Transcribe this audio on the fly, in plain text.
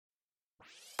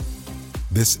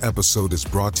This episode is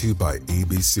brought to you by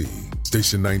ABC.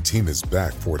 Station 19 is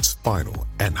back for its final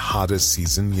and hottest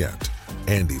season yet.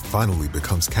 Andy finally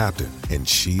becomes captain, and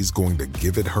she's going to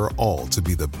give it her all to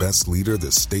be the best leader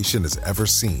the station has ever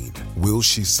seen. Will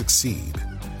she succeed?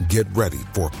 Get ready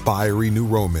for fiery new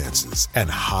romances and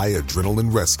high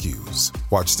adrenaline rescues.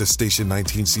 Watch the Station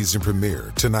 19 season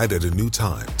premiere tonight at a new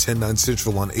time, 10/9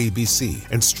 Central on ABC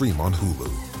and stream on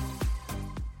Hulu.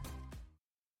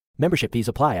 Membership fees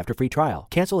apply after free trial.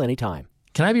 Cancel anytime.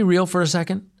 Can I be real for a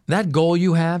second? That goal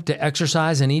you have to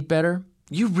exercise and eat better,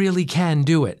 you really can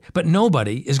do it. But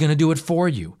nobody is going to do it for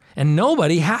you. And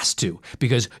nobody has to,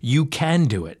 because you can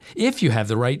do it if you have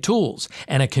the right tools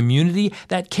and a community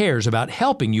that cares about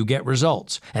helping you get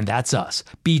results. And that's us,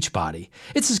 Beachbody.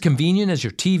 It's as convenient as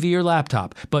your TV or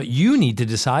laptop, but you need to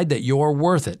decide that you're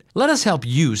worth it. Let us help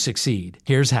you succeed.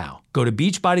 Here's how. Go to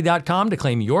beachbody.com to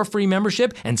claim your free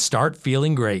membership and start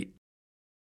feeling great.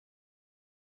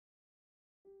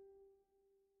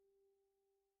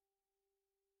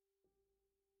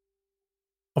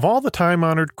 Of all the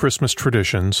time-honored Christmas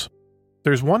traditions,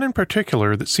 there's one in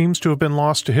particular that seems to have been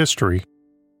lost to history: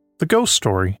 the ghost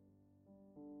story.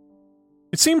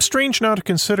 It seems strange now to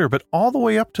consider, but all the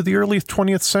way up to the early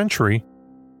 20th century,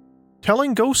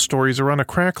 telling ghost stories around a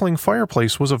crackling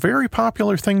fireplace was a very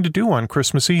popular thing to do on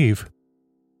Christmas Eve.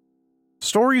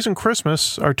 Stories and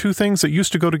Christmas are two things that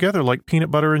used to go together like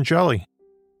peanut butter and jelly.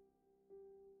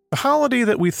 The holiday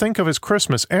that we think of as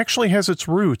Christmas actually has its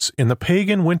roots in the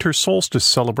pagan winter solstice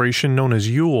celebration known as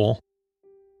Yule.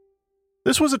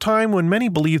 This was a time when many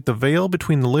believed the veil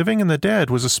between the living and the dead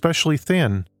was especially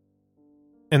thin,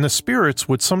 and the spirits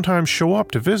would sometimes show up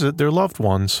to visit their loved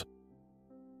ones.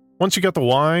 Once you got the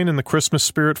wine and the Christmas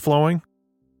spirit flowing,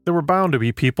 there were bound to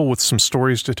be people with some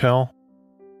stories to tell.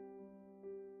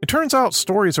 It turns out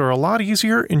stories are a lot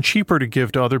easier and cheaper to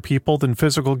give to other people than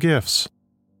physical gifts.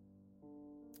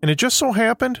 And it just so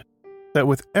happened that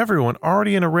with everyone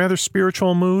already in a rather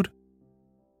spiritual mood,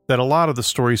 that a lot of the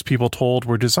stories people told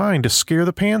were designed to scare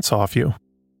the pants off you.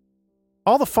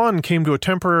 All the fun came to a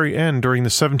temporary end during the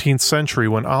 17th century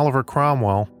when Oliver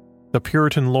Cromwell, the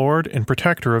Puritan lord and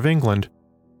protector of England,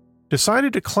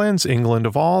 decided to cleanse England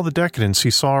of all the decadence he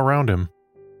saw around him.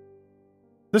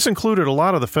 This included a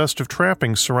lot of the festive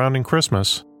trappings surrounding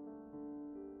Christmas.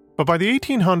 But by the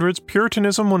 1800s,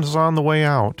 Puritanism was on the way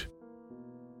out,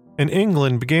 and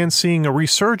England began seeing a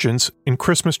resurgence in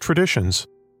Christmas traditions,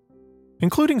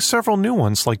 including several new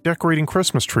ones like decorating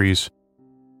Christmas trees,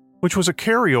 which was a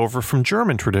carryover from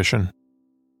German tradition.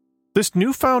 This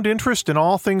newfound interest in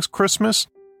all things Christmas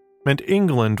meant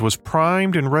England was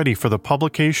primed and ready for the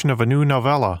publication of a new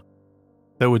novella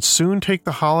that would soon take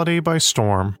the holiday by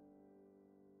storm.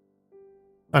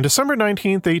 On December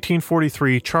 19,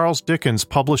 1843, Charles Dickens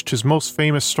published his most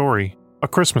famous story, A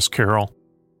Christmas Carol.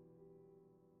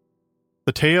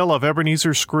 The tale of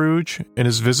Ebenezer Scrooge and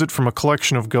his visit from a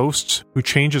collection of ghosts who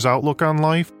change his outlook on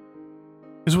life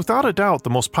is without a doubt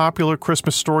the most popular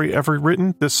Christmas story ever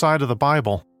written this side of the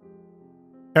Bible.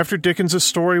 After Dickens'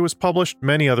 story was published,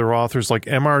 many other authors like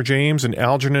M.R. James and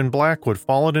Algernon Blackwood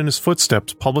followed in his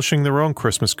footsteps, publishing their own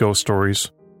Christmas ghost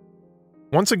stories.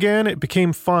 Once again, it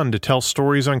became fun to tell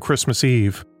stories on Christmas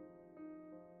Eve.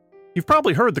 You've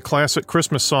probably heard the classic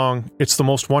Christmas song, "It's the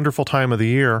Most Wonderful Time of the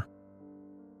Year."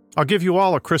 I'll give you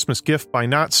all a Christmas gift by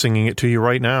not singing it to you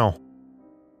right now.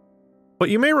 But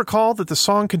you may recall that the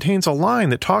song contains a line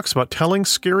that talks about telling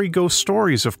scary ghost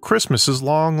stories of Christmases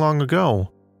long, long ago.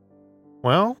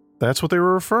 Well, that's what they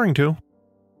were referring to.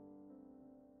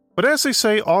 But as they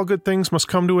say, all good things must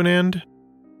come to an end,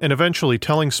 and eventually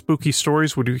telling spooky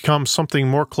stories would become something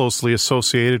more closely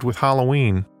associated with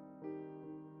Halloween.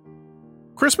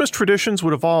 Christmas traditions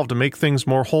would evolve to make things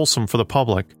more wholesome for the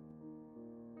public.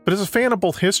 But as a fan of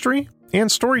both history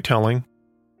and storytelling,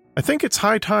 I think it's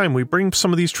high time we bring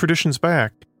some of these traditions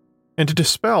back and to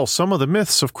dispel some of the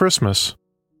myths of Christmas.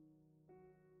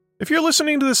 If you're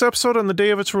listening to this episode on the day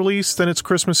of its release, then it's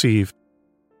Christmas Eve.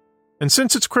 And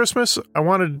since it's Christmas, I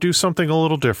wanted to do something a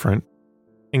little different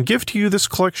and give to you this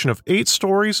collection of 8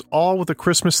 stories, all with a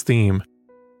Christmas theme.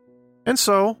 And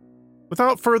so,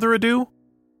 without further ado,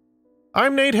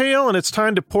 I'm Nate Hale, and it's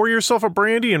time to pour yourself a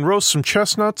brandy and roast some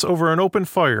chestnuts over an open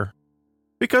fire.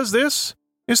 Because this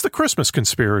is the Christmas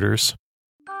Conspirators.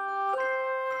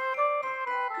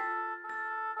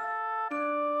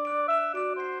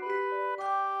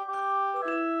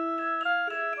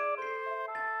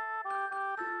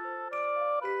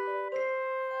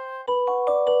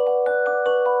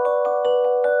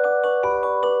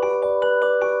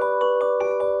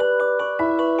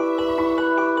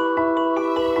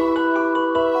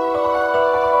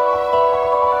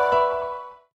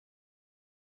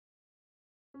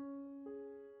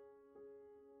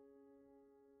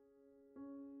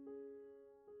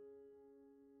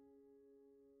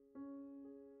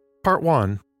 Part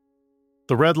 1.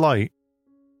 The Red Light.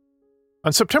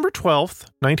 On September 12,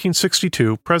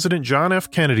 1962, President John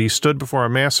F. Kennedy stood before a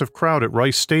massive crowd at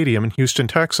Rice Stadium in Houston,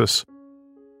 Texas,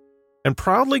 and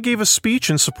proudly gave a speech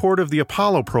in support of the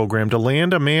Apollo program to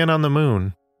land a man on the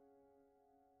moon.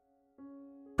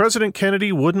 President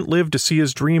Kennedy wouldn't live to see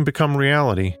his dream become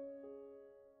reality.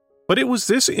 But it was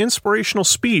this inspirational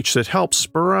speech that helped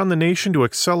spur on the nation to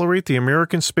accelerate the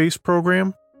American space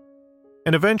program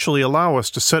and eventually allow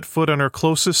us to set foot on our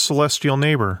closest celestial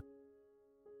neighbor.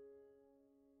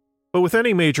 But with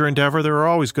any major endeavor, there are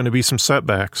always going to be some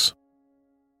setbacks.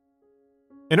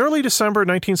 In early December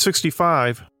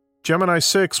 1965, Gemini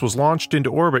 6 was launched into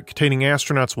orbit containing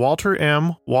astronauts Walter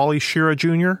M. Wally Schirra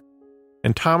Jr.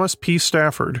 and Thomas P.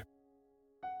 Stafford.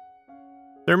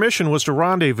 Their mission was to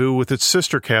rendezvous with its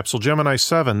sister capsule Gemini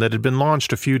 7 that had been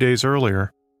launched a few days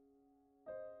earlier.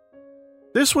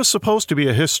 This was supposed to be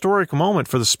a historic moment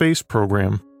for the space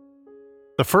program.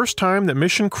 The first time that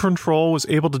Mission Control was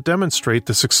able to demonstrate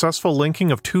the successful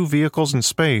linking of two vehicles in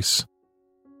space.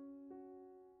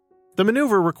 The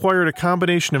maneuver required a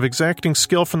combination of exacting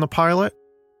skill from the pilot,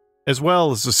 as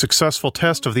well as a successful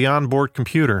test of the onboard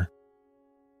computer.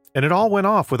 And it all went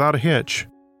off without a hitch.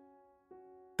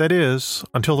 That is,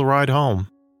 until the ride home.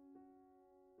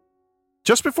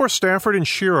 Just before Stafford and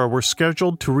Schirra were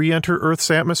scheduled to re-enter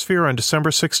Earth's atmosphere on December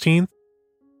 16th,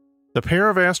 the pair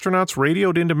of astronauts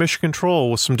radioed into Mission Control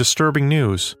with some disturbing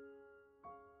news.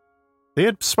 They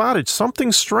had spotted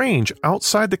something strange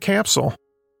outside the capsule.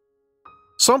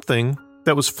 Something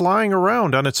that was flying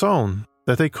around on its own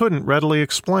that they couldn't readily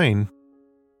explain.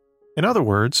 In other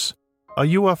words, a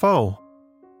UFO.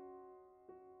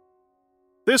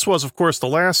 This was, of course, the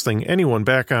last thing anyone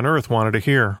back on Earth wanted to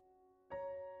hear.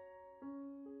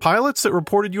 Pilots that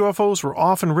reported UFOs were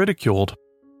often ridiculed,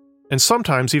 and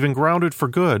sometimes even grounded for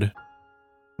good.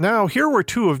 Now, here were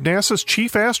two of NASA's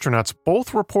chief astronauts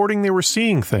both reporting they were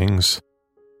seeing things.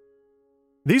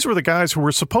 These were the guys who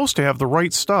were supposed to have the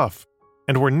right stuff,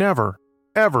 and were never,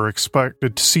 ever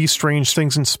expected to see strange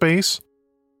things in space,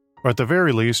 or at the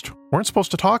very least, weren't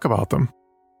supposed to talk about them.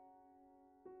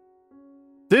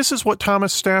 This is what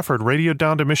Thomas Stafford radioed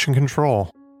down to Mission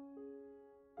Control.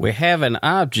 We have an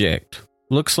object.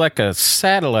 Looks like a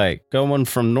satellite going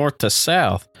from north to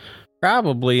south,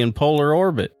 probably in polar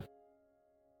orbit.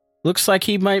 Looks like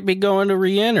he might be going to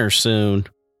re-enter soon.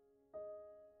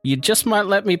 You just might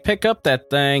let me pick up that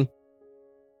thing.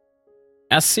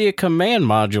 I see a command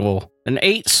module and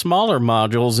 8 smaller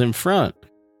modules in front.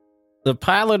 The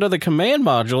pilot of the command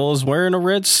module is wearing a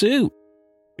red suit.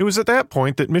 It was at that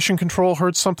point that Mission Control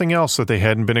heard something else that they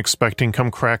hadn't been expecting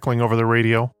come crackling over the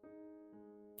radio.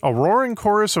 A roaring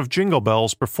chorus of jingle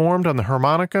bells performed on the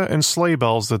harmonica and sleigh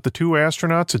bells that the two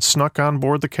astronauts had snuck on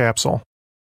board the capsule.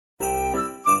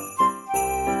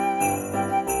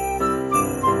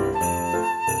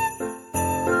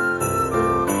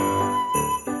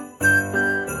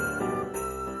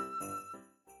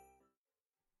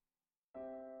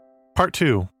 Part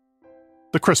 2.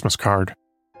 The Christmas Card.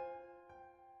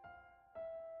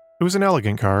 It was an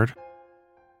elegant card.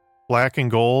 Black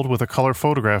and gold with a color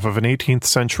photograph of an 18th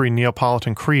century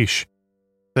Neapolitan creche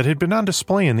that had been on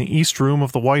display in the East Room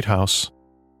of the White House.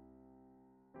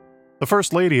 The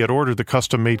First Lady had ordered the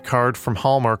custom-made card from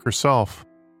Hallmark herself.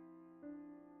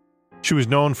 She was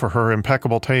known for her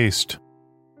impeccable taste,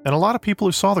 and a lot of people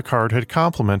who saw the card had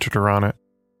complimented her on it.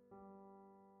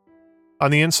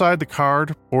 On the inside, the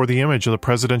card bore the image of the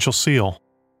presidential seal,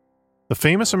 the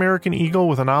famous American eagle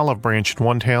with an olive branch in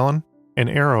one talon and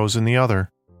arrows in the other.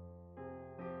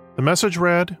 The message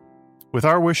read, "With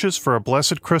our wishes for a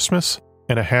blessed Christmas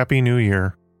and a happy New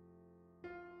Year."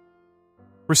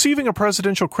 Receiving a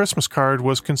presidential Christmas card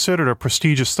was considered a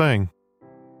prestigious thing.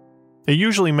 It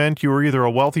usually meant you were either a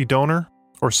wealthy donor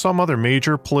or some other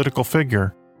major political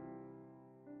figure.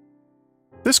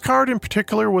 This card in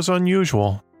particular was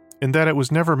unusual, in that it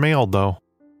was never mailed, though.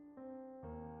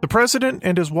 The president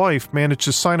and his wife managed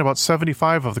to sign about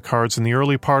 75 of the cards in the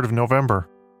early part of November,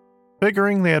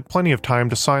 figuring they had plenty of time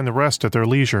to sign the rest at their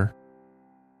leisure.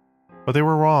 But they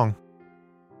were wrong.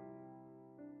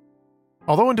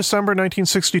 Although in December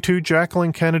 1962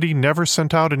 Jacqueline Kennedy never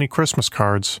sent out any Christmas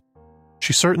cards,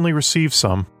 she certainly received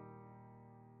some.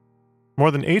 More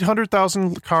than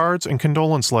 800,000 cards and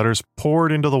condolence letters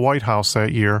poured into the White House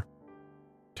that year,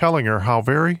 telling her how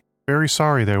very, very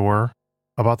sorry they were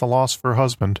about the loss of her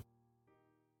husband.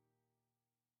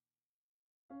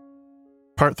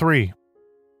 Part 3.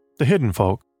 The Hidden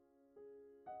Folk.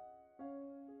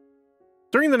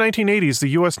 During the 1980s, the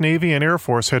U.S. Navy and Air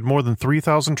Force had more than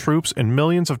 3,000 troops and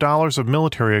millions of dollars of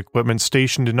military equipment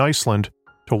stationed in Iceland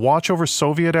to watch over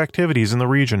Soviet activities in the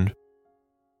region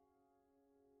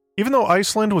Even though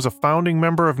Iceland was a founding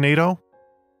member of NATO,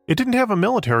 it didn't have a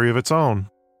military of its own.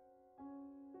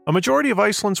 A majority of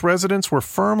Iceland's residents were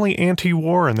firmly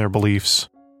anti-war in their beliefs.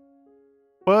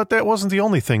 But that wasn't the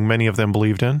only thing many of them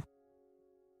believed in.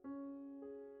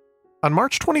 On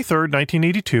March 23,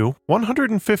 1982,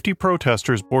 150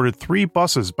 protesters boarded 3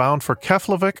 buses bound for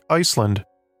Keflavik, Iceland,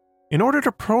 in order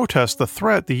to protest the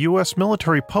threat the U.S.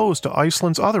 military posed to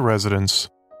Iceland's other residents,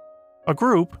 a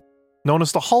group known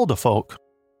as the Huldafolk,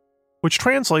 which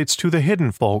translates to the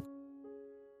hidden folk.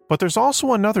 But there's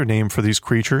also another name for these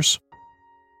creatures,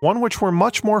 one which we're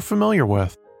much more familiar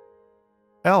with: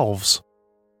 elves.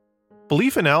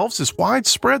 Belief in elves is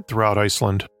widespread throughout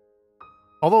Iceland,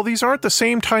 although these aren't the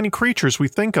same tiny creatures we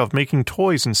think of making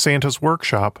toys in Santa's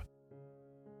workshop.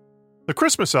 The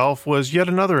Christmas elf was yet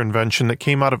another invention that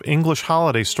came out of English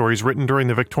holiday stories written during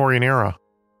the Victorian era.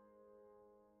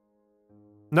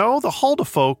 No, the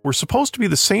Huldafolk were supposed to be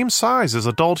the same size as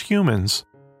adult humans,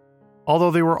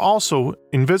 although they were also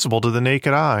invisible to the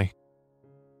naked eye.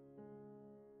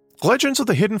 Legends of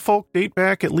the hidden folk date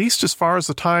back at least as far as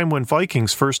the time when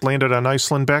Vikings first landed on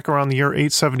Iceland back around the year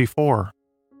 874.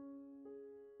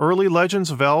 Early legends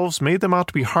of elves made them out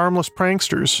to be harmless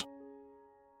pranksters.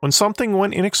 When something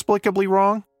went inexplicably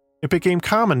wrong, it became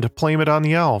common to blame it on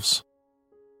the elves.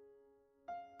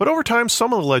 But over time,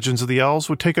 some of the legends of the elves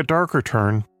would take a darker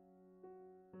turn,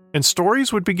 and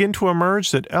stories would begin to emerge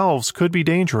that elves could be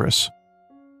dangerous.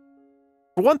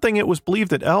 For one thing, it was believed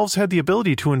that elves had the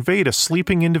ability to invade a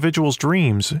sleeping individual's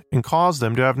dreams and cause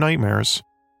them to have nightmares.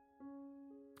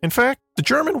 In fact, the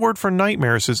German word for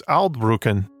nightmares is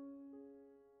Albrucken,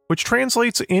 which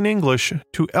translates in English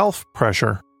to elf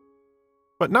pressure.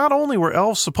 But not only were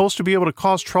elves supposed to be able to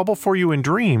cause trouble for you in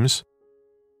dreams,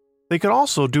 they could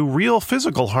also do real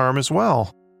physical harm as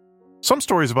well. Some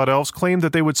stories about elves claim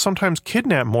that they would sometimes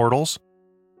kidnap mortals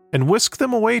and whisk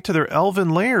them away to their elven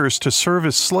lairs to serve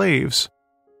as slaves.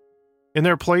 In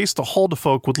their place, the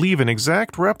Huldafolk would leave an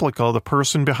exact replica of the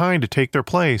person behind to take their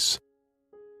place.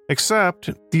 Except,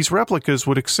 these replicas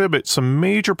would exhibit some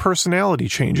major personality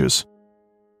changes.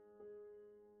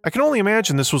 I can only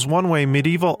imagine this was one way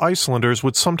medieval Icelanders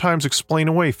would sometimes explain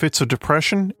away fits of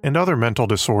depression and other mental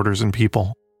disorders in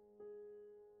people.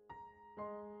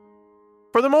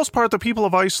 For the most part, the people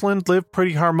of Iceland lived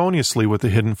pretty harmoniously with the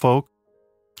hidden folk,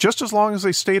 just as long as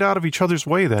they stayed out of each other's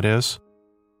way, that is.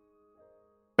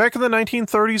 Back in the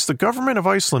 1930s, the government of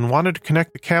Iceland wanted to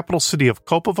connect the capital city of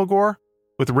Kópavogur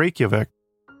with Reykjavik.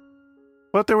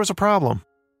 But there was a problem.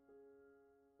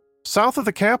 South of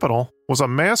the capital was a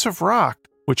massive rock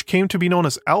which came to be known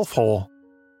as Elf Hole,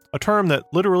 a term that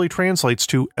literally translates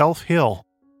to Elf Hill.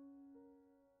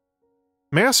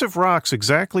 Massive rocks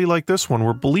exactly like this one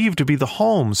were believed to be the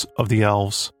homes of the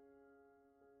elves.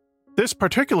 This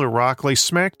particular rock lay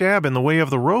smack dab in the way of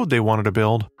the road they wanted to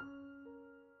build.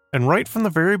 And right from the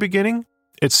very beginning,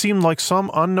 it seemed like some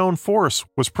unknown force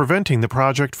was preventing the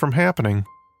project from happening.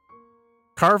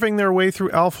 Carving their way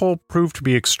through Elf Hole proved to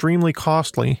be extremely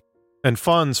costly, and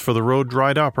funds for the road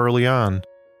dried up early on.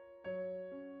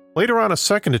 Later on, a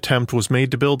second attempt was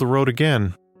made to build the road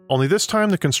again, only this time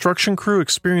the construction crew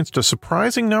experienced a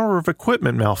surprising number of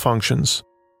equipment malfunctions.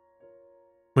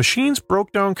 Machines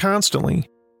broke down constantly,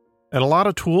 and a lot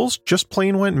of tools just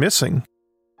plain went missing.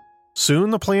 Soon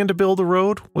the plan to build the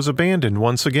road was abandoned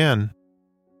once again.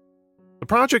 The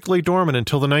project lay dormant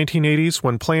until the 1980s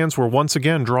when plans were once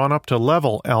again drawn up to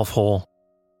level Elf Hole.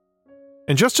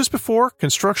 And just as before,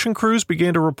 construction crews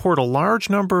began to report a large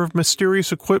number of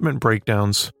mysterious equipment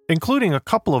breakdowns, including a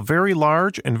couple of very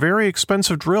large and very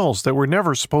expensive drills that were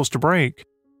never supposed to break.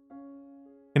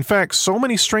 In fact, so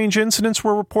many strange incidents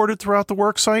were reported throughout the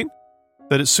worksite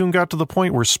that it soon got to the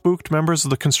point where spooked members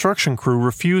of the construction crew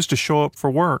refused to show up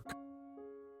for work.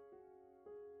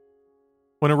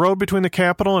 When a road between the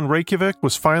capital and Reykjavik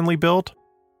was finally built,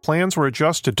 plans were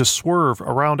adjusted to swerve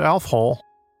around Elf Hole.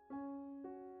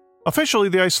 Officially,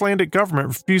 the Icelandic government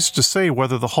refused to say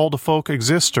whether the Huldafolk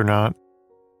exist or not.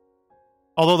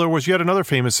 Although there was yet another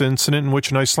famous incident in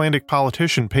which an Icelandic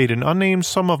politician paid an unnamed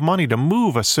sum of money to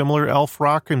move a similar elf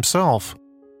rock himself.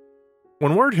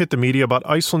 When word hit the media about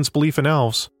Iceland's belief in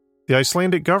elves, the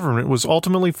Icelandic government was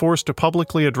ultimately forced to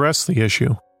publicly address the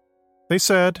issue. They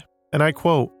said, and I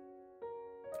quote,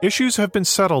 "Issues have been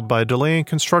settled by delaying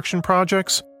construction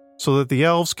projects so that the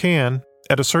elves can,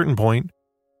 at a certain point,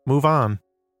 move on."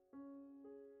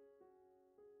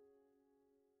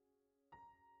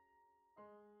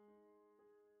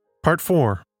 Part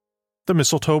 4. The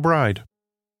Mistletoe Bride.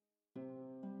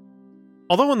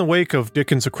 Although in the wake of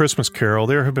Dickens' A Christmas Carol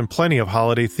there have been plenty of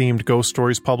holiday-themed ghost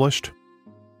stories published,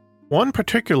 one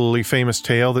particularly famous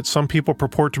tale that some people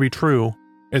purport to be true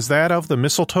as that of the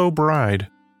Mistletoe Bride.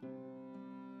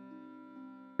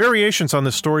 Variations on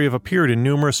this story have appeared in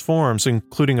numerous forms,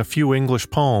 including a few English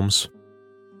poems.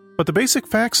 But the basic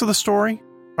facts of the story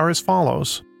are as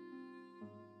follows.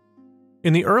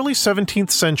 In the early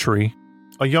 17th century,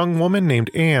 a young woman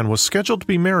named Anne was scheduled to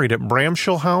be married at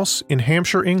Bramshill House in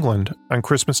Hampshire, England, on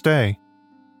Christmas Day.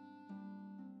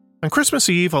 On Christmas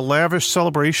Eve, a lavish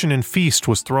celebration and feast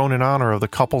was thrown in honor of the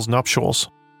couple's nuptials.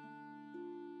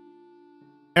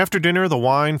 After dinner, the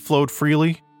wine flowed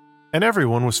freely, and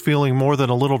everyone was feeling more than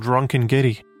a little drunk and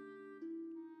giddy.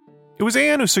 It was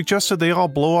Anne who suggested they all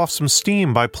blow off some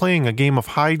steam by playing a game of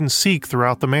hide-and-seek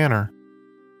throughout the manor.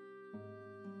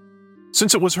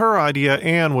 Since it was her idea,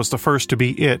 Anne was the first to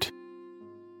be it.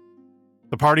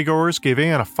 The partygoers gave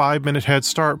Anne a 5-minute head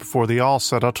start before they all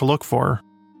set out to look for her.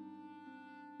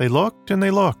 They looked and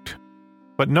they looked,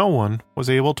 but no one was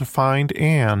able to find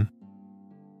Anne.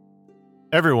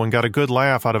 Everyone got a good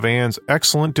laugh out of Anne's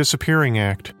excellent disappearing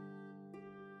act.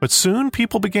 But soon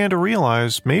people began to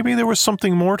realize maybe there was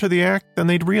something more to the act than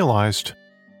they'd realized.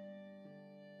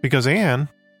 Because Anne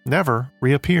never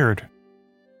reappeared.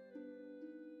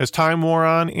 As time wore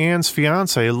on, Anne's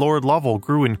fiancé, Lord Lovell,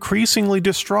 grew increasingly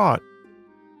distraught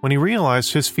when he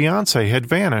realized his fiancée had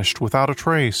vanished without a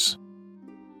trace.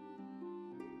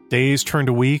 Days turned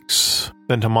to weeks,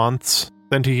 then to months,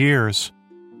 then to years,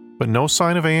 but no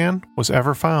sign of Anne was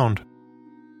ever found.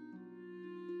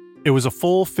 It was a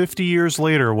full 50 years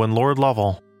later when Lord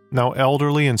Lovell, now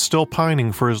elderly and still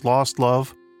pining for his lost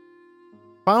love,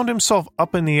 found himself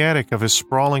up in the attic of his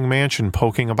sprawling mansion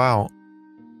poking about.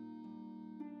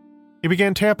 He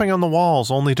began tapping on the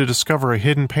walls only to discover a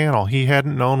hidden panel he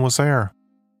hadn't known was there.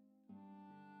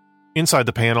 Inside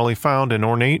the panel he found an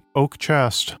ornate oak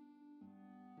chest.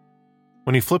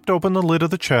 When he flipped open the lid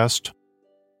of the chest,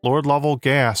 Lord Lovell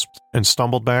gasped and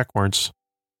stumbled backwards.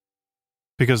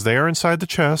 Because there inside the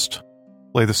chest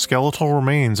lay the skeletal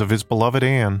remains of his beloved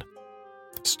Anne,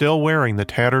 still wearing the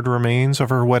tattered remains of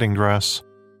her wedding dress.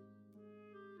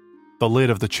 The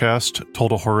lid of the chest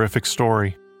told a horrific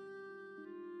story.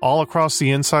 All across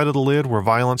the inside of the lid were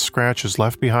violent scratches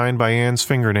left behind by Anne's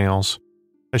fingernails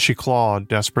as she clawed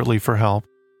desperately for help.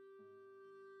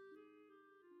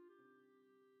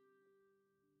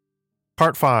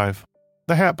 Part 5.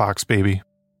 The Hatbox Baby.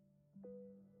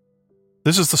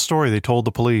 This is the story they told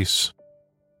the police.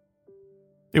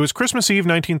 It was Christmas Eve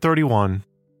 1931.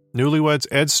 Newlyweds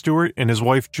Ed Stewart and his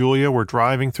wife Julia were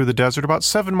driving through the desert about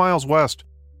 7 miles west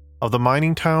of the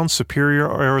mining town Superior,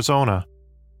 Arizona,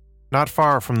 not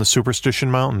far from the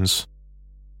Superstition Mountains.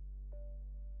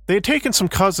 They had taken some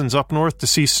cousins up north to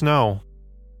see snow,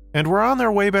 and were on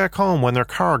their way back home when their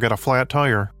car got a flat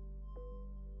tire.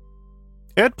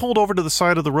 Ed pulled over to the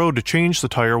side of the road to change the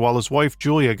tire while his wife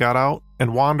Julia got out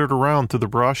and wandered around through the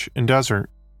brush and desert.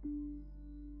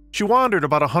 She wandered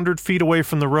about 100 feet away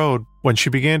from the road when she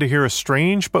began to hear a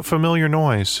strange but familiar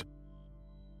noise.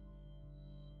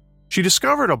 She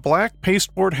discovered a black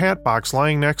pasteboard hatbox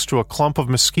lying next to a clump of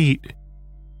mesquite,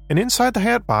 and inside the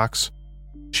hatbox,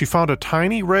 she found a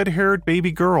tiny red-haired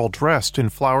baby girl dressed in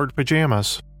flowered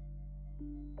pajamas.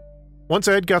 Once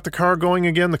Ed got the car going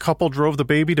again, the couple drove the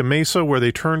baby to Mesa, where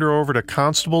they turned her over to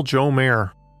Constable Joe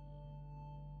Mayer.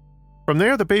 From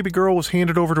there, the baby girl was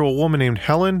handed over to a woman named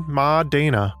Helen Ma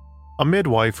Dana, a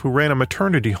midwife who ran a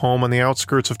maternity home on the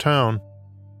outskirts of town.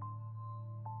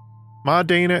 Ma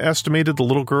Dana estimated the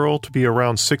little girl to be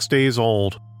around 6 days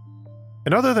old,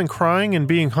 and other than crying and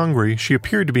being hungry, she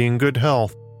appeared to be in good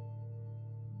health.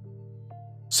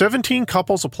 17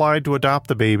 couples applied to adopt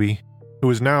the baby, who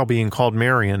is now being called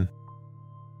Marion.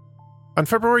 On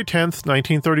February 10,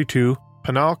 1932,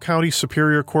 Pinal County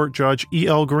Superior Court Judge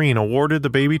E.L. Green awarded the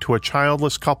baby to a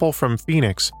childless couple from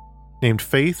Phoenix named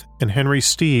Faith and Henry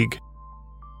Steig.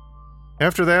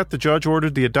 After that, the judge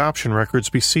ordered the adoption records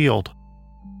be sealed.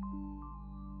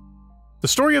 The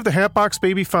story of the Hatbox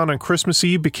Baby found on Christmas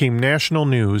Eve became national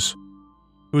news.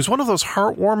 It was one of those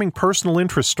heartwarming personal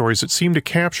interest stories that seemed to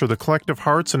capture the collective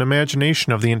hearts and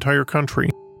imagination of the entire country.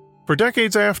 For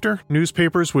decades after,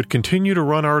 newspapers would continue to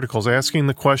run articles asking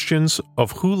the questions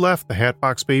of who left the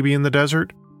Hatbox Baby in the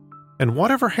desert, and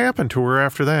whatever happened to her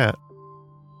after that.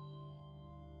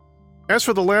 As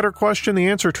for the latter question, the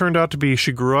answer turned out to be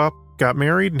she grew up, got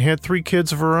married, and had 3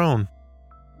 kids of her own.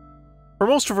 For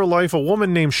most of her life, a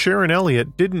woman named Sharon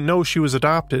Elliott didn't know she was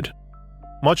adopted,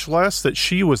 much less that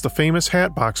she was the famous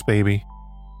Hatbox Baby.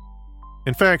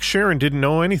 In fact, Sharon didn't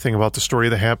know anything about the story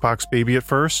of the Hatbox Baby at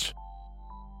first.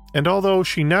 And although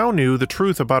she now knew the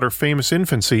truth about her famous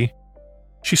infancy,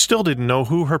 she still didn't know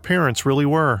who her parents really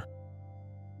were.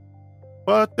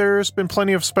 But there's been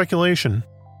plenty of speculation.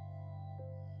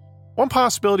 One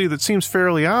possibility that seems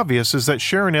fairly obvious is that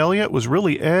Sharon Elliott was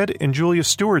really Ed and Julia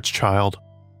Stewart's child.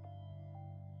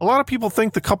 A lot of people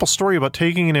think the couple's story about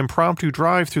taking an impromptu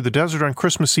drive through the desert on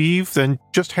Christmas Eve, then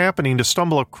just happening to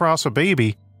stumble across a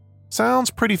baby,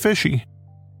 sounds pretty fishy.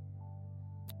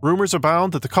 Rumors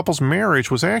abound that the couple's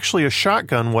marriage was actually a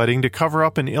shotgun wedding to cover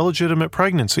up an illegitimate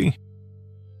pregnancy.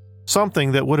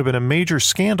 Something that would have been a major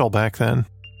scandal back then.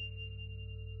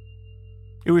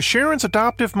 It was Sharon's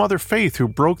adoptive mother Faith who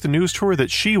broke the news to her that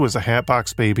she was a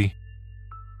Hatbox baby.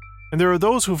 And there are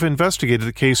those who've investigated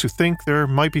the case who think there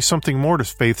might be something more to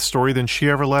Faith's story than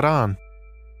she ever let on.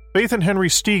 Faith and Henry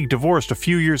Steig divorced a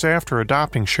few years after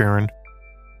adopting Sharon.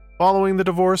 Following the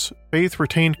divorce, Faith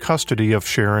retained custody of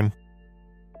Sharon.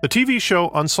 The TV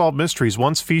show Unsolved Mysteries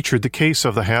once featured the case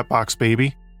of the Hatbox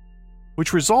baby,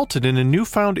 which resulted in a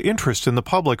newfound interest in the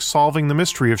public solving the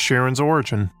mystery of Sharon's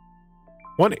origin.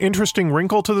 One interesting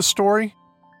wrinkle to the story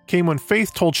came when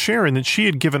Faith told Sharon that she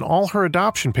had given all her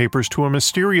adoption papers to a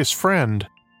mysterious friend.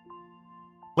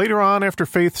 Later on, after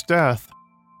Faith's death,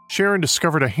 Sharon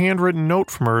discovered a handwritten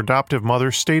note from her adoptive mother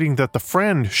stating that the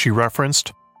friend she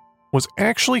referenced was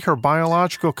actually her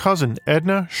biological cousin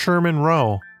Edna Sherman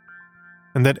Rowe,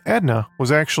 and that Edna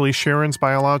was actually Sharon's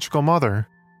biological mother.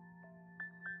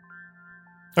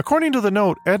 According to the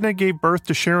note, Edna gave birth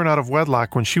to Sharon out of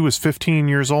wedlock when she was 15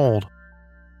 years old,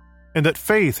 and that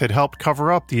Faith had helped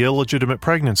cover up the illegitimate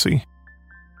pregnancy.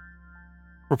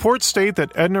 Reports state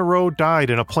that Edna Rowe died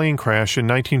in a plane crash in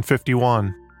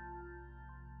 1951.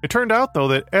 It turned out, though,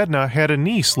 that Edna had a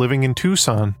niece living in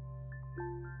Tucson.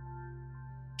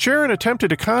 Sharon attempted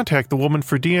to contact the woman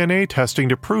for DNA testing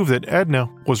to prove that Edna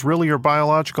was really her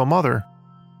biological mother,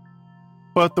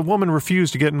 but the woman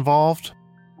refused to get involved,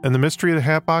 and the mystery of the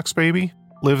Hatbox baby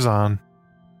lives on.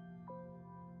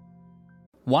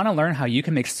 Want to learn how you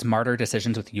can make smarter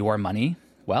decisions with your money?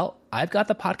 Well, I've got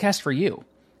the podcast for you.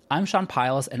 I'm Sean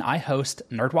Piles, and I host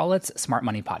NerdWallet's Smart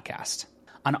Money Podcast.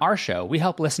 On our show, we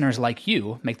help listeners like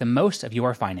you make the most of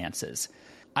your finances.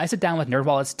 I sit down with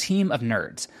NerdWallet's team of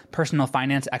nerds, personal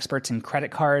finance experts in credit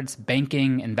cards,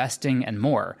 banking, investing, and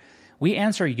more. We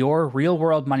answer your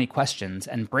real-world money questions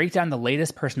and break down the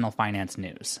latest personal finance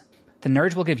news. The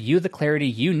nerds will give you the clarity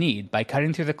you need by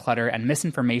cutting through the clutter and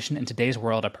misinformation in today's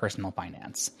world of personal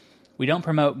finance. We don't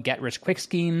promote get-rich-quick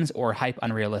schemes or hype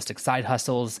unrealistic side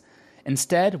hustles.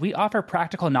 Instead, we offer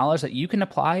practical knowledge that you can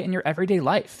apply in your everyday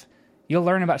life. You'll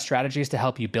learn about strategies to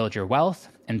help you build your wealth,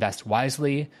 invest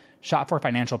wisely, shop for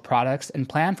financial products, and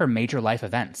plan for major life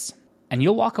events. And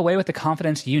you'll walk away with the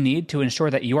confidence you need to ensure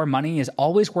that your money is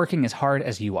always working as hard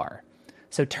as you are.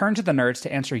 So turn to the nerds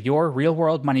to answer your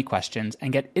real-world money questions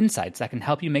and get insights that can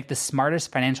help you make the smartest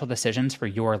financial decisions for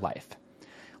your life.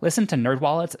 Listen to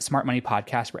NerdWallet's Smart Money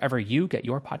Podcast wherever you get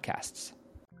your podcasts.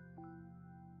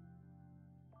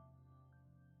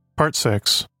 Part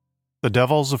 6. The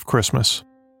Devils of Christmas.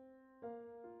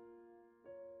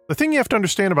 The thing you have to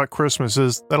understand about Christmas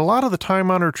is that a lot of the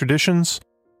time-honored traditions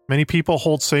many people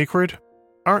hold sacred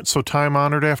aren't so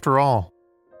time-honored after all.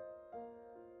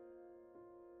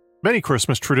 Many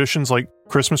Christmas traditions like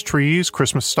Christmas trees,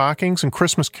 Christmas stockings, and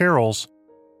Christmas carols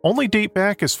only date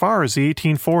back as far as the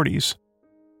 1840s.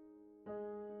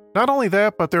 Not only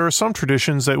that, but there are some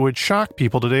traditions that would shock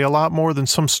people today a lot more than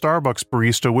some Starbucks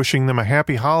barista wishing them a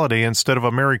happy holiday instead of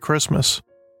a Merry Christmas.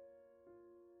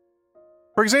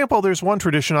 For example, there's one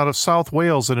tradition out of South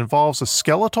Wales that involves a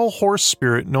skeletal horse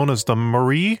spirit known as the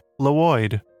Marie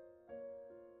Lewoid.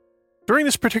 During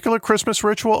this particular Christmas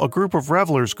ritual, a group of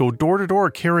revelers go door to door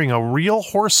carrying a real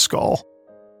horse skull,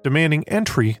 demanding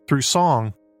entry through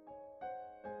song.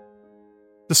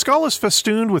 The skull is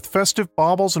festooned with festive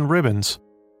baubles and ribbons,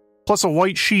 plus a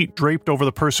white sheet draped over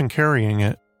the person carrying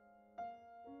it.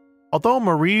 Although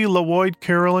Marie Lewoid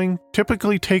caroling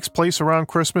typically takes place around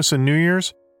Christmas and New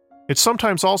Year's, it's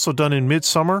sometimes also done in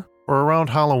midsummer or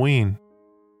around Halloween.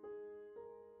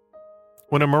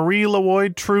 When a Marie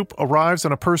Lewoid troupe arrives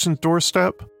on a person's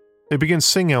doorstep, they begin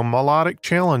singing a melodic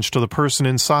challenge to the person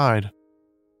inside.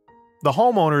 The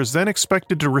homeowner is then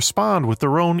expected to respond with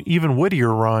their own even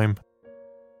wittier rhyme.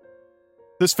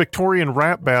 This Victorian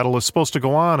rap battle is supposed to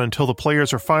go on until the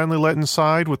players are finally let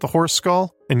inside with the horse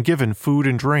skull and given food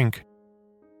and drink.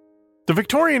 The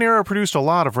Victorian era produced a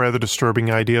lot of rather disturbing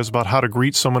ideas about how to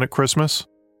greet someone at Christmas.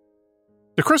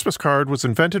 The Christmas card was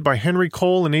invented by Henry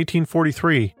Cole in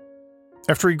 1843,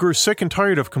 after he grew sick and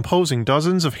tired of composing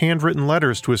dozens of handwritten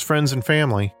letters to his friends and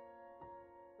family.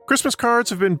 Christmas cards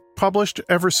have been published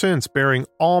ever since, bearing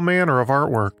all manner of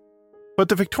artwork. But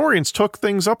the Victorians took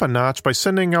things up a notch by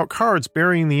sending out cards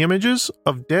bearing the images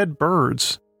of dead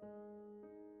birds.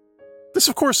 This,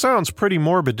 of course, sounds pretty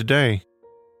morbid today.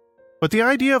 But the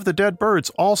idea of the dead birds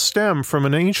all stem from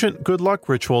an ancient good luck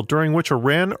ritual during which a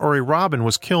wren or a robin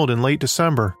was killed in late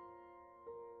December.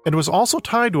 It was also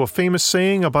tied to a famous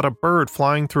saying about a bird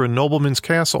flying through a nobleman's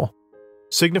castle,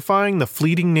 signifying the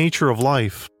fleeting nature of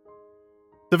life.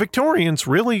 The Victorians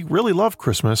really loved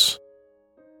Christmas.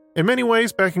 In many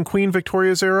ways, back in Queen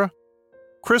Victoria's era,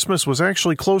 Christmas was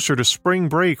actually closer to spring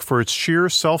break for its sheer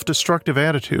self-destructive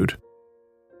attitude.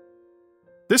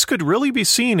 This could really be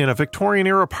seen in a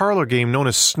Victorian-era parlor game known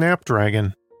as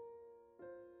Snapdragon.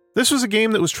 This was a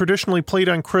game that was traditionally played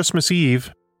on Christmas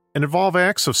Eve and involved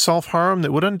acts of self-harm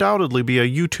that would undoubtedly be a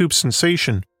YouTube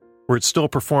sensation were it still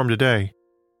performed today.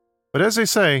 But as they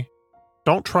say,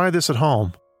 don't try this at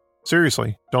home.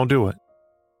 Seriously, don't do it.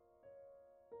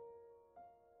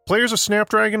 Players of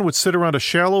Snapdragon would sit around a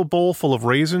shallow bowl full of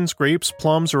raisins, grapes,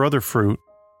 plums, or other fruit.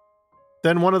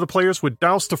 Then one of the players would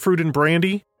douse the fruit in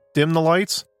brandy, dim the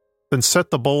lights, then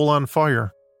set the bowl on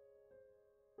fire.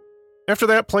 After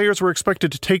that, players were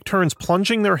expected to take turns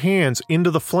plunging their hands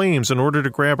into the flames in order to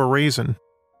grab a raisin.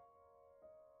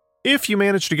 If you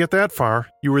managed to get that far,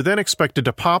 you were then expected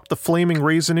to pop the flaming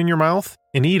raisin in your mouth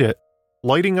and eat it,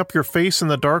 lighting up your face in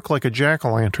the dark like a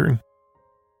jack-o'-lantern.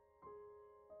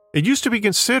 It used to be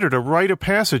considered a rite of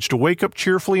passage to wake up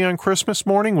cheerfully on Christmas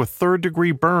morning with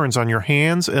third-degree burns on your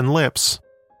hands and lips.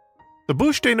 The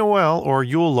bûche de Noël, or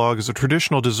Yule log, is a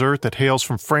traditional dessert that hails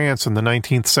from France in the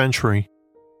 19th century.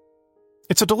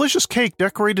 It's a delicious cake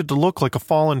decorated to look like a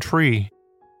fallen tree.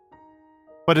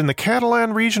 But in the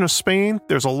Catalan region of Spain,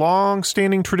 there's a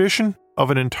long-standing tradition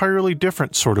of an entirely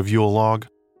different sort of Yule log.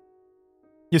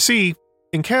 You see,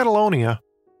 in Catalonia,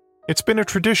 it's been a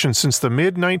tradition since the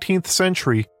mid-19th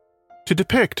century to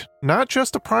depict not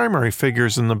just the primary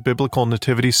figures in the biblical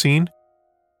nativity scene,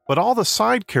 but all the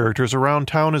side characters around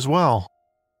town as well.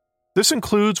 This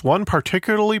includes one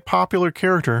particularly popular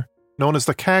character known as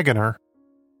the Caganer.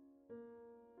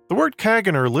 The word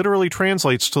Caganer literally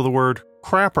translates to the word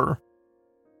crapper,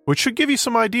 which should give you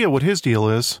some idea what his deal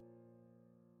is.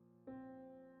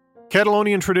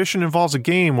 Catalonian tradition involves a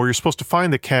game where you're supposed to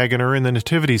find the Caganer in the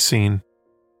nativity scene.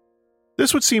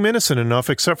 This would seem innocent enough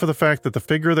except for the fact that the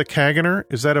figure of the Caganer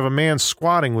is that of a man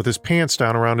squatting with his pants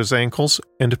down around his ankles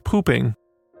and pooping.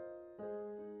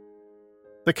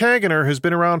 The Caganer has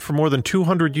been around for more than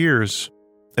 200 years,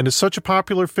 and is such a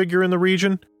popular figure in the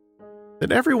region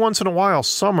that every once in a while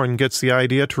someone gets the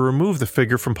idea to remove the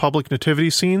figure from public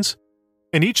nativity scenes,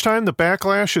 and each time the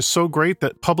backlash is so great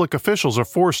that public officials are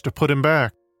forced to put him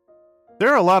back. There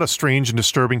are a lot of strange and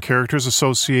disturbing characters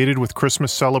associated with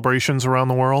Christmas celebrations around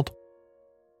the world.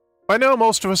 By now,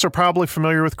 most of us are probably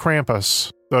familiar with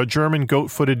Krampus, the German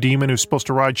goat-footed demon who's supposed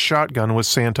to ride shotgun with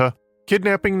Santa,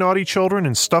 kidnapping naughty children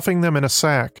and stuffing them in a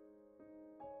sack.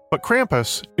 But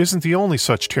Krampus isn't the only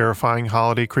such terrifying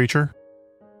holiday creature.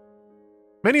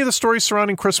 Many of the stories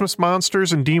surrounding Christmas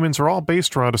monsters and demons are all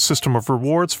based around a system of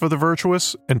rewards for the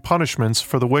virtuous and punishments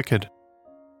for the wicked.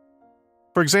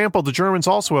 For example, the Germans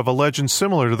also have a legend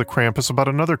similar to the Krampus about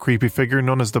another creepy figure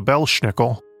known as the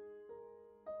Bellschnickel.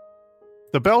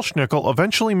 The Bellschnickel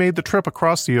eventually made the trip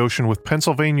across the ocean with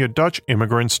Pennsylvania Dutch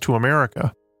immigrants to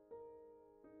America.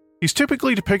 He's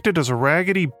typically depicted as a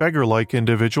raggedy, beggar-like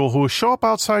individual who will show up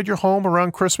outside your home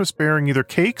around Christmas bearing either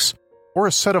cakes or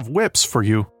a set of whips for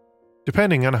you,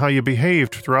 depending on how you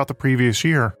behaved throughout the previous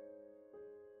year.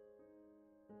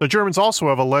 The Germans also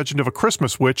have a legend of a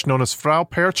Christmas witch known as Frau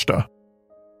Perchta,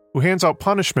 who hands out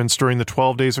punishments during the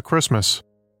 12 days of Christmas.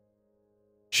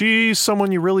 She's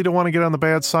someone you really don't want to get on the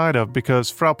bad side of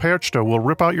because Frau Perchta will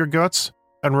rip out your guts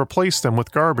and replace them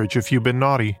with garbage if you've been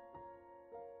naughty.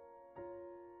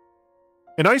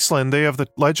 In Iceland, they have the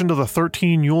legend of the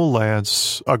 13 Yule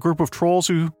Lads, a group of trolls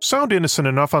who sound innocent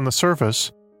enough on the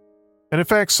surface, and in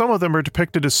fact some of them are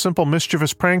depicted as simple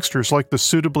mischievous pranksters like the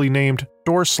suitably named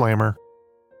Door Slammer.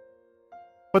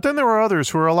 But then there are others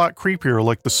who are a lot creepier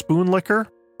like the Spoon Licker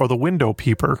or the Window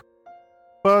Peeper.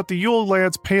 But the Yule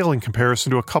Lads pale in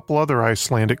comparison to a couple other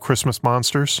Icelandic Christmas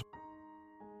monsters.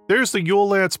 There's the Yule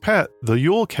Lad's pet, the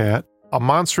Yule Cat, a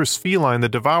monstrous feline that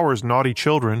devours naughty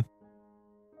children.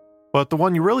 But the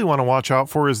one you really want to watch out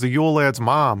for is the Yule Lad's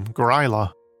mom,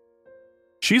 Gryla.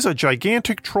 She's a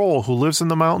gigantic troll who lives in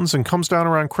the mountains and comes down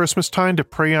around Christmas time to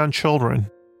prey on children.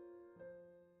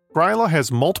 Gryla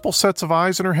has multiple sets of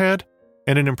eyes in her head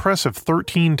and an impressive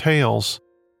 13 tails.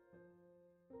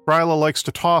 Gryla likes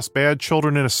to toss bad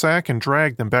children in a sack and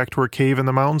drag them back to her cave in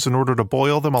the mountains in order to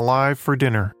boil them alive for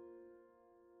dinner.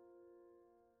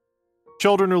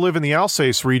 Children who live in the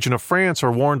Alsace region of France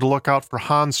are warned to look out for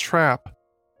Hans Trapp,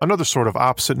 another sort of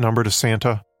opposite number to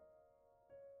Santa.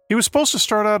 He was supposed to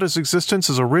start out his existence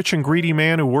as a rich and greedy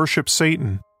man who worshipped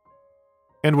Satan.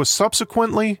 and was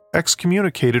subsequently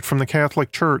excommunicated from the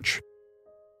Catholic Church.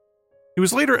 He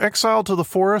was later exiled to the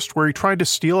forest where he tried to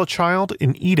steal a child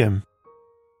and eat him.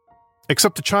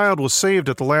 Except the child was saved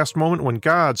at the last moment when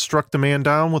God struck the man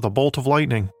down with a bolt of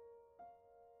lightning.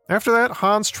 After that,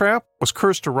 Hans Trapp was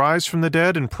cursed to rise from the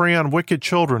dead and prey on wicked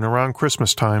children around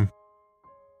Christmas time.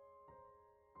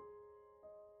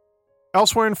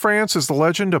 Elsewhere in France is the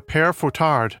legend of Père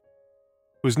Fouettard,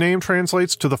 whose name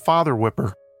translates to the Father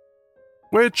Whipper,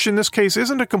 which in this case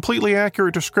isn't a completely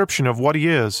accurate description of what he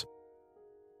is,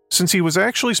 since he was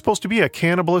actually supposed to be a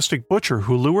cannibalistic butcher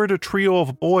who lured a trio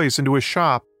of boys into his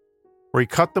shop, where he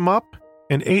cut them up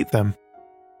and ate them.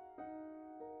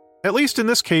 At least in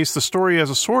this case, the story has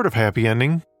a sort of happy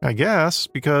ending, I guess,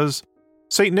 because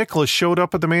St. Nicholas showed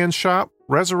up at the man's shop,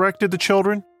 resurrected the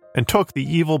children, and took the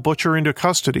evil butcher into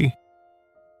custody.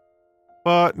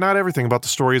 But not everything about the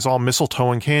story is all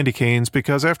mistletoe and candy canes,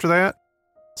 because after that,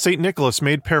 St. Nicholas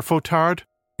made Père Fouettard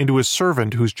into his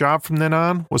servant, whose job from then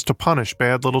on was to punish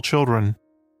bad little children.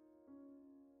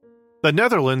 The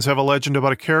Netherlands have a legend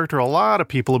about a character a lot of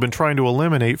people have been trying to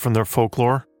eliminate from their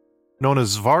folklore, known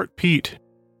as Zwarte Piet.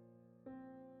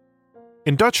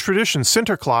 In Dutch tradition,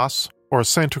 Sinterklaas, or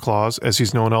Santa Claus as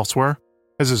he's known elsewhere,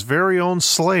 has his very own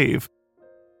slave.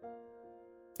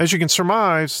 As you can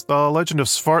surmise, the legend of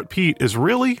Zwarte Piet is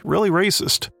really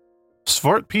racist.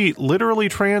 Zwarte Piet literally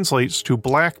translates to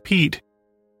Black Pete,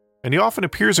 and he often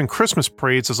appears in Christmas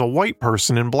parades as a white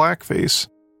person in blackface.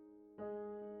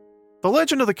 The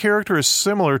legend of the character is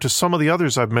similar to some of the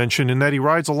others I've mentioned in that he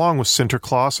rides along with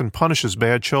Sinterklaas and punishes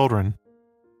bad children.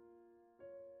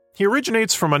 He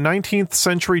originates from a 19th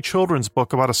century children's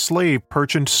book about a slave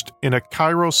purchased in a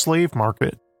Cairo slave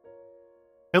market.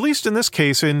 At least in this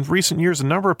case, in recent years, a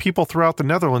number of people throughout the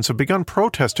Netherlands have begun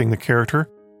protesting the character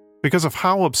because of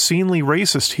how obscenely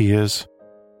racist he is.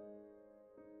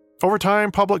 Over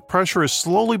time, public pressure has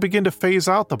slowly begun to phase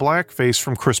out the blackface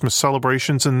from Christmas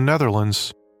celebrations in the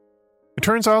Netherlands. It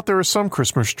turns out there are some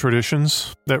Christmas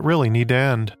traditions that really need to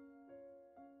end.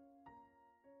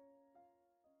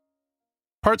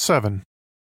 Part 7.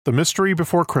 The Mystery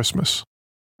Before Christmas.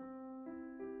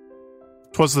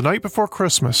 'Twas the night before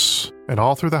Christmas, and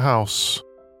all through the house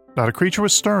not a creature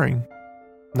was stirring,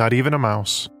 not even a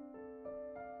mouse.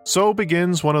 So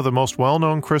begins one of the most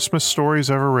well-known Christmas stories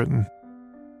ever written.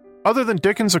 Other than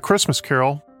Dickens' A Christmas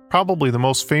Carol, probably the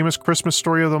most famous Christmas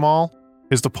story of them all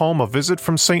is the poem A Visit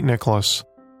from St. Nicholas,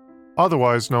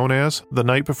 otherwise known as The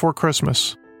Night Before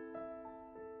Christmas.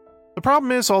 The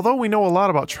problem is, although we know a lot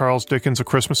about Charles Dickens' A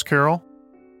Christmas Carol,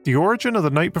 the origin of The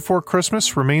Night Before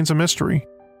Christmas remains a mystery.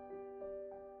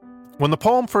 When the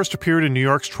poem first appeared in New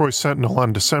York's Troy Sentinel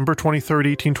on December 23,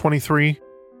 1823,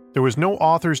 there was no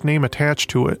author's name attached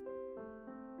to it.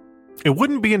 It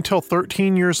wouldn't be until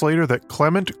 13 years later that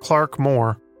Clement Clark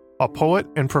Moore, a poet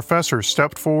and professor,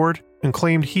 stepped forward and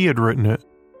claimed he had written it.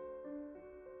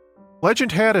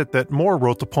 Legend had it that Moore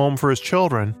wrote the poem for his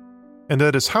children, and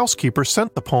that his housekeeper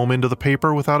sent the poem into the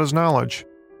paper without his knowledge.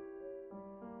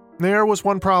 There was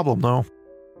one problem, though.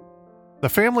 The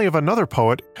family of another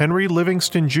poet, Henry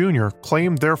Livingston Jr.,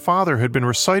 claimed their father had been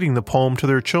reciting the poem to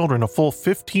their children a full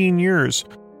 15 years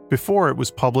before it was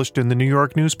published in the New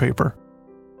York newspaper.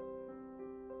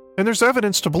 And there's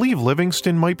evidence to believe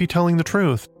Livingston might be telling the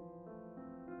truth.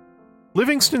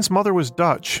 Livingston's mother was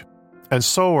Dutch, and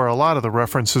so are a lot of the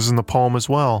references in the poem as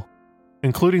well,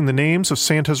 including the names of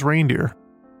Santa's reindeer.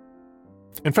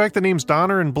 In fact, the names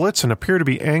Donner and Blitzen appear to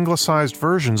be anglicized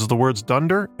versions of the words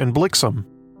Dunder and Bliksem,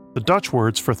 the Dutch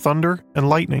words for thunder and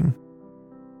lightning.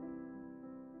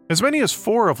 As many as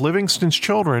 4 of Livingston's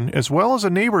children, as well as a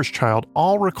neighbor's child,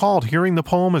 all recalled hearing the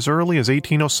poem as early as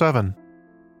 1807.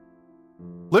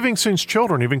 Livingston's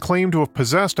children even claimed to have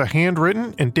possessed a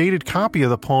handwritten and dated copy of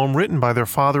the poem written by their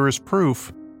father as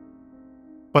proof.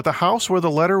 But the house where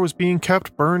the letter was being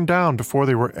kept burned down before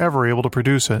they were ever able to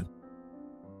produce it.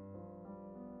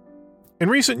 In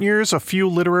recent years, a few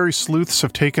literary sleuths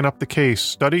have taken up the case,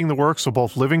 studying the works of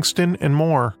both Livingston and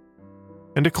Moore,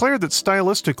 and declared that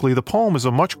stylistically the poem is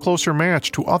a much closer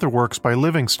match to other works by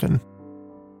Livingston.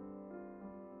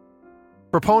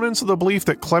 Proponents of the belief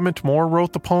that Clement Moore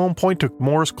wrote the poem point to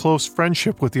Moore's close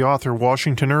friendship with the author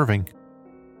Washington Irving,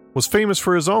 was famous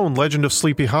for his own Legend of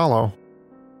Sleepy Hollow.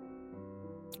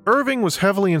 Irving was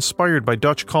heavily inspired by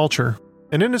Dutch culture,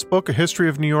 and in his book A History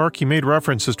of New York he made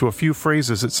references to a few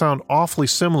phrases that sound awfully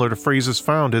similar to phrases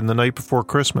found in The Night Before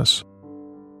Christmas.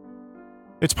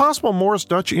 It's possible Moore's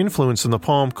Dutch influence in the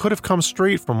poem could have come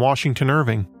straight from Washington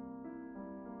Irving.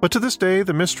 But to this day,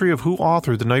 the mystery of who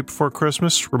authored The Night Before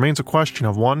Christmas remains a question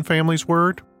of one family's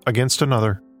word against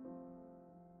another.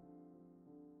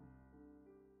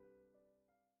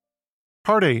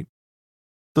 Part 8.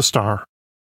 The Star.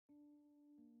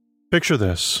 Picture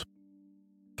this.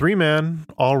 3 men,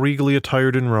 all regally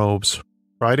attired in robes,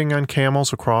 riding on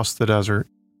camels across the desert.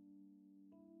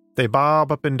 They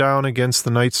bob up and down against the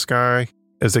night sky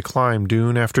as they climb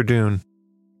dune after dune.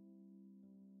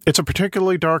 It's a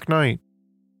particularly dark night,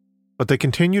 but they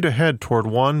continue to head toward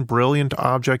one brilliant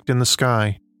object in the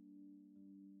sky.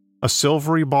 A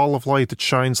silvery ball of light that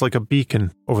shines like a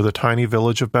beacon over the tiny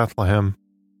village of Bethlehem.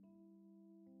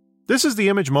 This is the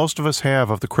image most of us have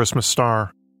of the Christmas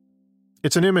star.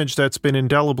 It's an image that's been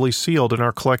indelibly sealed in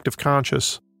our collective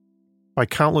conscious by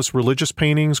countless religious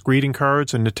paintings, greeting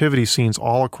cards, and nativity scenes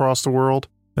all across the world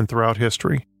and throughout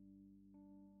history.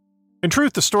 In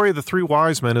truth, the story of the 3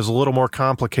 wise men is a little more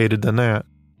complicated than that.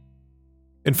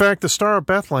 In fact, the Star of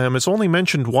Bethlehem is only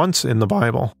mentioned once in the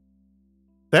Bible.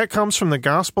 That comes from the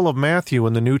Gospel of Matthew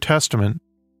in the New Testament,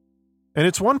 and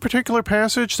it's one particular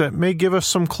passage that may give us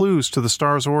some clues to the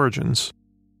star's origins.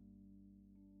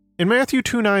 In Matthew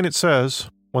 2:9 it says,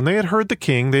 "When they had heard the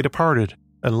king, they departed,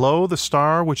 and lo, the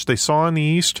star which they saw in the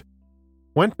east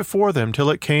went before them till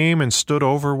it came and stood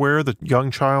over where the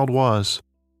young child was."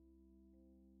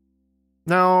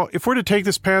 Now, if we're to take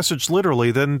this passage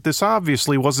literally, then this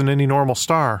obviously wasn't any normal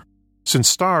star, since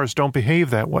stars don't behave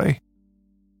that way.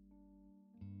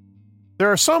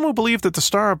 There are some who believe that the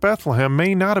Star of Bethlehem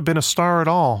may not have been a star at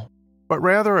all, but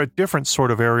rather a different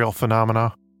sort of aerial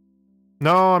phenomena.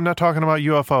 No, I'm not talking about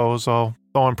UFOs, though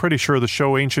I'm pretty sure the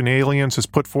show Ancient Aliens has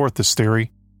put forth this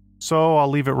theory, so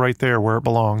I'll leave it right there where it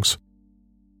belongs.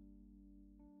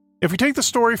 If we take the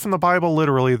story from the Bible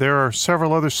literally, there are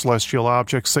several other celestial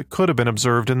objects that could have been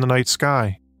observed in the night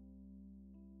sky.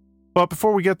 But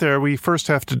before we get there, we first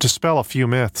have to dispel a few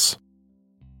myths.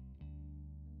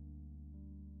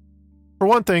 For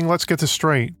one thing, let's get this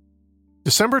straight.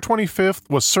 December 25th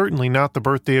was certainly not the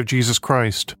birthday of Jesus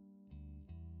Christ.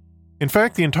 In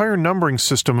fact, the entire numbering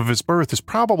system of his birth is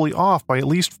probably off by at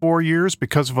least 4 years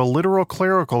because of a literal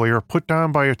clerical error put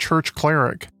down by a church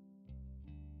cleric.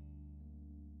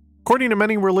 According to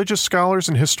many religious scholars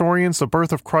and historians, the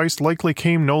birth of Christ likely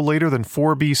came no later than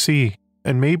 4 BC,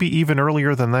 and maybe even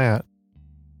earlier than that.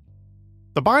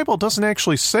 The Bible doesn't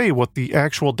actually say what the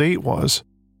actual date was,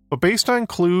 but based on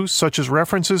clues such as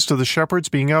references to the shepherds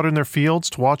being out in their fields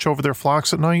to watch over their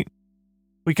flocks at night,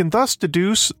 we can thus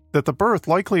deduce that the birth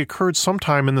likely occurred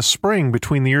sometime in the spring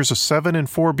between the years of 7 and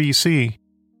 4 BC.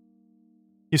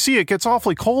 You see, it gets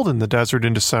awfully cold in the desert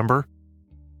in December,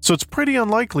 so it's pretty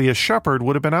unlikely a shepherd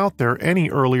would have been out there any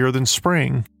earlier than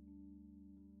spring.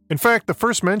 In fact, the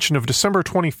first mention of December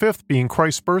 25th being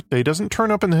Christ's birthday doesn't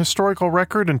turn up in the historical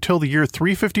record until the year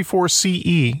 354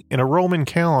 CE in a Roman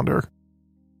calendar.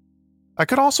 I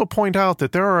could also point out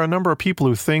that there are a number of people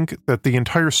who think that the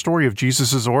entire story of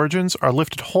Jesus' origins are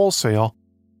lifted wholesale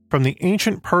from the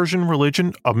ancient Persian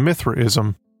religion of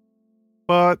Mithraism.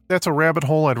 But that's a rabbit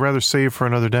hole I'd rather save for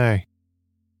another day.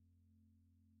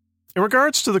 In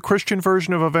regards to the Christian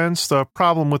version of events, the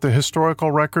problem with the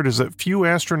historical record is that few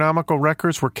astronomical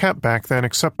records were kept back then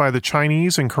except by the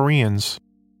Chinese and Koreans.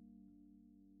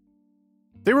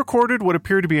 They recorded what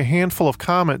appeared to be a handful of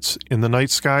comets in the night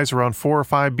skies around 4 or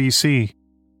 5 BC,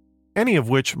 any of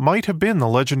which might have been the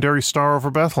legendary star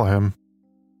over Bethlehem.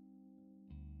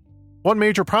 One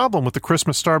major problem with the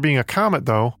Christmas star being a comet,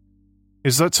 though,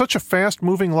 is that such a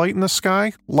fast-moving light in the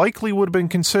sky likely would have been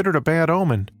considered a bad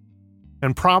omen,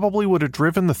 and probably would have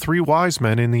driven the 3 wise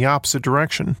men in the opposite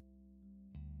direction.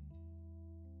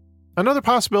 Another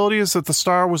possibility is that the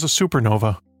star was a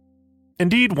supernova.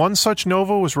 Indeed, one such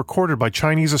nova was recorded by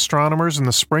Chinese astronomers in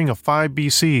the spring of 5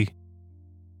 BC,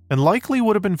 and likely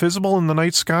would have been visible in the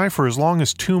night sky for as long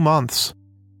as 2 months.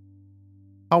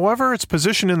 However, its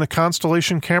position in the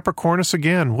constellation Capricornus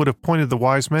again would have pointed the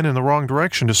wise men in the wrong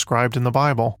direction described in the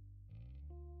Bible.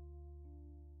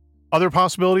 Other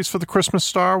possibilities for the Christmas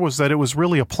star was that it was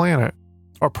really a planet,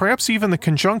 or perhaps even the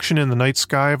conjunction in the night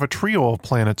sky of a trio of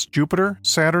planets, Jupiter,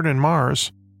 Saturn, and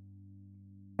Mars.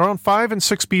 Around 5 and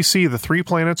 6 BC, the 3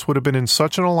 planets would have been in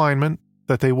such an alignment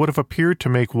that they would have appeared to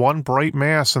make one bright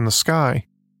mass in the sky,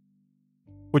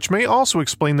 which may also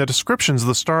explain the descriptions of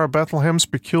the Star of Bethlehem's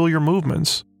peculiar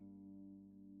movements.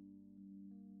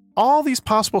 All these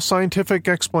possible scientific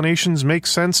explanations make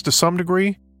sense to some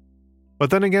degree,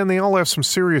 but then again, they all have some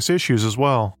serious issues as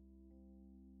well.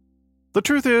 The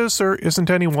truth is, there isn't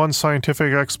any one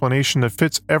scientific explanation that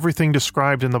fits everything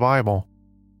described in the Bible,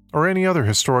 or any other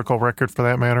historical record for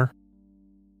that matter.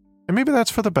 And maybe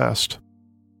that's for the best.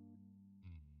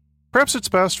 Perhaps it's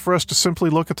best for us to simply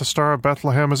look at the Star of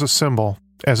Bethlehem as a symbol,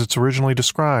 as it's originally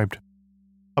described,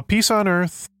 of peace on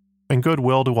earth and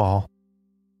goodwill to all.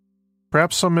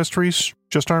 perhaps some mysteries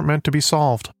just aren't meant to be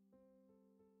solved.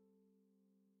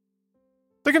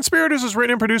 The Conspirators is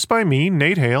written and produced by me,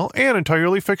 Nate Hale, an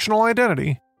entirely fictional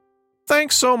identity.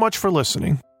 Thanks so much for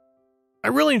listening. I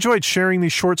really enjoyed sharing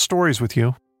these short stories with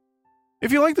you.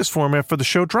 If you like this format for the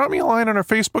show, drop me a line on our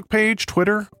Facebook page,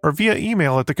 Twitter, or via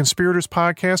email at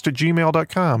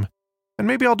theconspiratorspodcast@gmail.com, and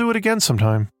maybe I'll do it again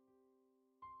sometime.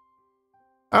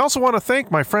 I also want to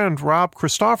thank my friend Rob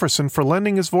Christofferson for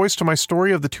lending his voice to my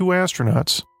story of the two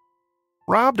astronauts.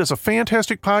 Rob does a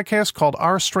fantastic podcast called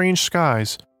Our Strange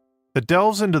Skies that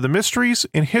delves into the mysteries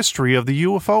and history of the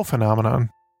UFO phenomenon.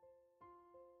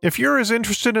 If you're as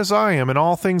interested as I am in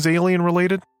all things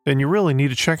alien-related, then you really need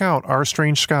to check out Our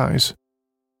Strange Skies.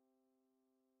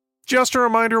 Just a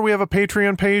reminder, we have a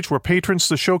Patreon page where patrons of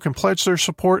the show can pledge their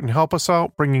support and help us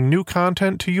out bringing new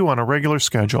content to you on a regular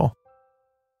schedule.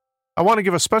 I want to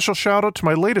give a special shout-out to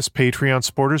my latest Patreon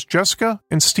supporters, Jessica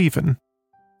and Stephen.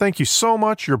 Thank you so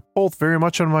much. You're both very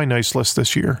much on my nice list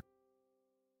this year.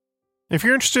 If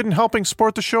you're interested in helping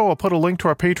support the show, I'll put a link to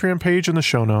our Patreon page in the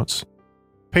show notes.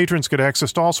 Patrons get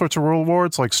access to all sorts of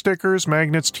rewards like stickers,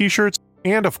 magnets, t-shirts,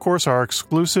 and of course our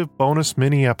exclusive bonus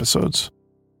mini episodes.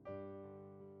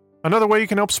 Another way you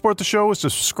can help support the show is to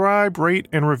subscribe, rate,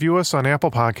 and review us on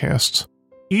Apple Podcasts.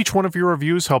 Each one of your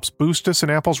reviews helps boost us in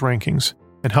Apple's rankings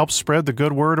and helps spread the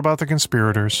good word about the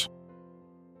Conspirators.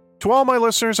 To all my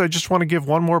listeners, I just want to give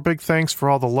one more big thanks for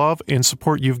all the love and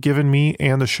support you've given me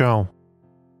and the show.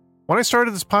 When I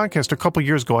started this podcast a couple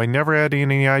years ago, I never had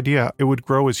any idea it would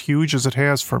grow as huge as it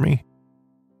has for me.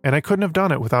 And I couldn't have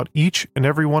done it without each and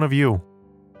every one of you.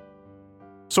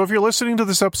 So if you're listening to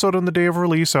this episode on the day of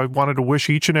release, I wanted to wish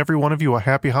each and every one of you a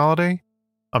happy holiday,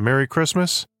 a Merry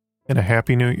Christmas, and a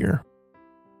Happy New Year.